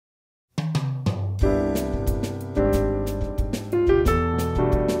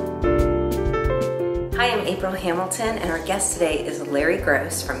April Hamilton, and our guest today is Larry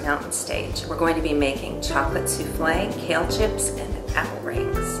Groce from Mountain Stage. We're going to be making chocolate souffle, kale chips, and apple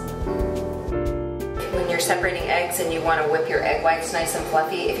rings. When you're separating eggs and you want to whip your egg whites nice and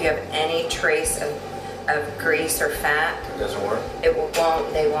fluffy, if you have any trace of grease or fat, it doesn't work.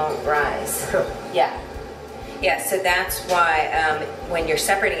 They won't rise. Yeah. Yeah, so that's why when you're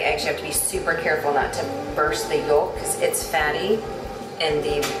separating eggs, you have to be super careful not to burst the yolk because it's fatty and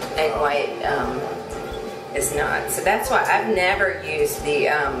the egg white is not. So that's why I've never used the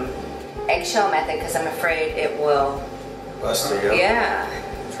eggshell method because I'm afraid it will bust the yolk. Yeah.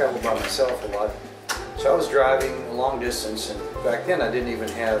 I traveled by myself a lot. So I was driving a long distance, and back then I didn't even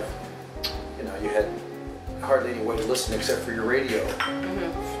have, you had hardly any way to listen except for your radio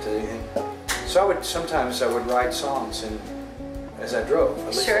to anything. So sometimes I would write songs and as I drove, at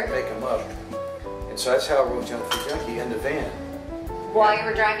least I'd make them up. And so that's how I wrote Junk for Junkie in the van. While you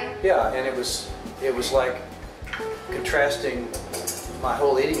were driving? Yeah, and it was like contrasting my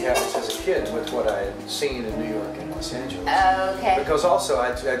whole eating habits as a kid with what I had seen in New York and Los Angeles. Oh, okay. Because also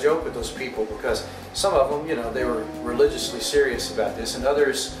I joke with those people because some of them, they were religiously serious about this, and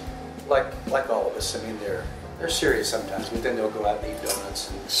others, like all of us, I mean, they're serious sometimes, but then they'll go out and eat donuts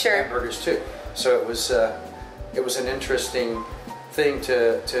and hamburgers too. So it was an interesting thing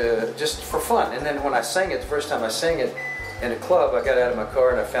to just for fun. And then when I sang it, the first time I sang it in a club, I got out of my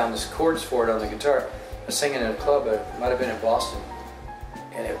car and I found this chords for it on the guitar. I was singing in a club, it might have been in Boston,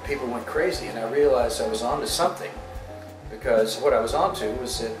 and people went crazy, and I realized I was onto something, because what I was onto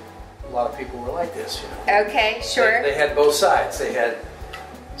was that a lot of people were like this, Okay, sure. They had both sides.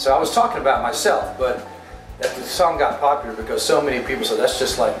 So I was talking about myself, but the song got popular because so many people said, that's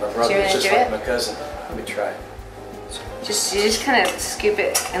just like my brother, it's just like my cousin. Let me try it. You just kind of scoop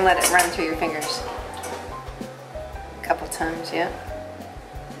it and let it run through your fingers. A couple times, yeah.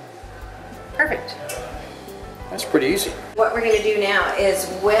 Perfect. That's pretty easy. What we're going to do now is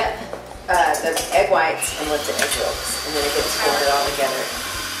whip the egg whites and whip the egg yolks, and then it gets folded all together.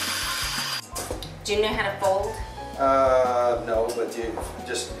 Do you know how to fold? No, but you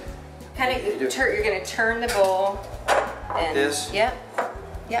just... Kind of, you're going to turn the bowl. And, this? Yep.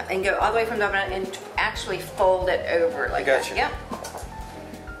 Yep, and go all the way from the bottom and actually fold it over like that. Gotcha. Yep.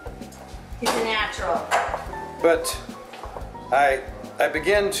 He's a natural. But I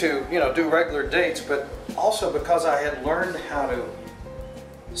began to, do regular dates, but also because I had learned how to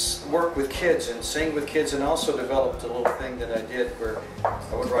work with kids and sing with kids, and also developed a little thing that I did where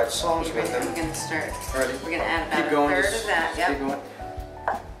I would write songs with them. We're going to start. Ready? We're going to add about Keep going, a third of that. Yep. Keep going.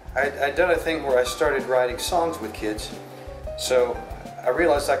 I'd done a thing where I started writing songs with kids, so I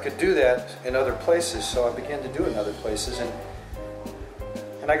realized I could do that in other places, so I began to do it in other places, and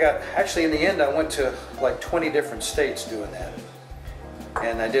I got, actually in the end I went to like 20 different states doing that,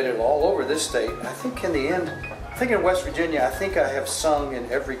 and I did it all over this state. I think in the end, I think in West Virginia, I think I have sung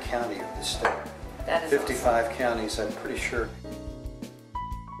in every county of this state. That is 55 awesome. counties, I'm pretty sure.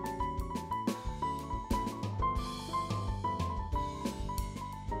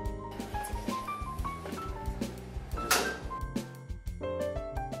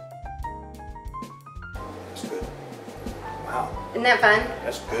 Wow. Isn't that fun?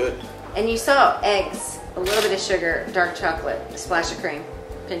 That's good. And you saw eggs, a little bit of sugar, dark chocolate, a splash of cream,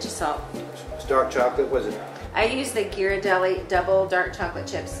 pinch of salt. It's dark chocolate, was it? I use the Ghirardelli double dark chocolate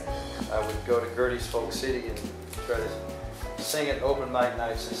chips. I would go to Gertie's Folk City and try to sing at open mic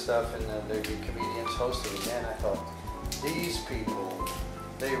nights and stuff, and there'd be comedians hosting. And man, I thought, these people,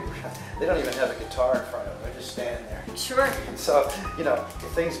 they don't even have a guitar in front of them. They're just standing there. Sure. So,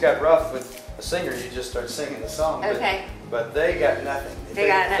 if things got rough with a singer, you just start singing the song. Okay. But they got nothing. They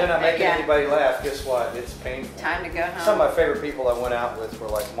got nothing. They're not making anybody laugh. Guess what? It's painful. Time to go home. Some of my favorite people I went out with were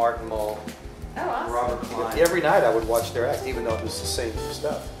like Martin Mull, awesome. Robert Klein. Every night I would watch their act, even though it was the same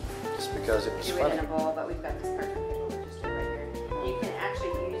stuff, just because it was do funny. it in a bowl, but we've got this parchment paper. We'll just do it right here. And you can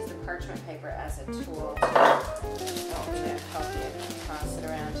actually use the parchment paper as a tool to help you toss it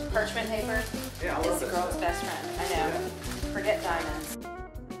around. Parchment paper is the girl's best friend. I know. Yeah. Forget diamonds.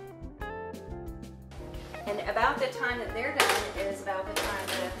 And about the time that they're done is about the time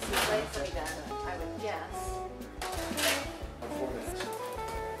that the souffles will be done, I would guess. 4 minutes.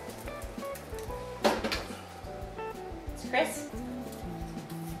 Chris?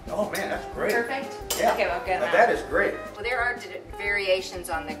 Oh man, that's great. Perfect? Yeah. Okay, well, good. Now, that is great. Well, there are variations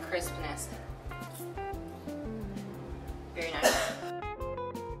on the crispness. Very nice.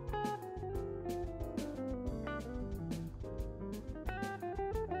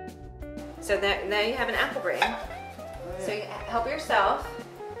 So now you have an apple ring. So you help yourself.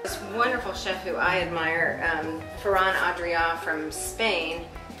 This wonderful chef who I admire, Ferran Adrià from Spain,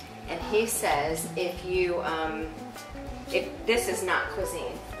 and he says if you, if this is not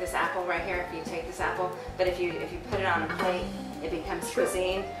cuisine, this apple right here, if you take this apple, but if you put it on a plate, it becomes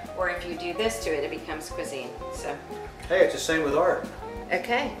cuisine, or if you do this to it, it becomes cuisine. So. Hey, it's the same with art.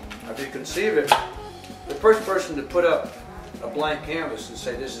 Okay. If you conceive it, the first person to put up a blank canvas and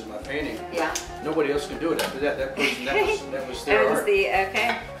say this is my painting, yeah, nobody else can do it after that. That person, that was their art.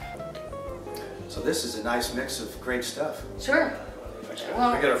 Okay. So this is a nice mix of great stuff. Sure.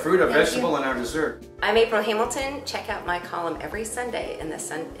 Well, we got a fruit, a vegetable, and our dessert. I'm April Hamilton. Check out my column every Sunday in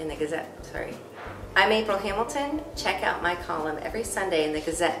the Gazette. Sorry. I'm April Hamilton. Check out my column every Sunday in the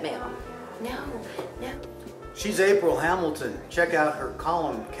Gazette Mail. No. She's April Hamilton. Check out her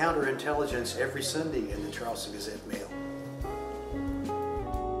column, Counterintelligence, every Sunday in the Charleston Gazette Mail.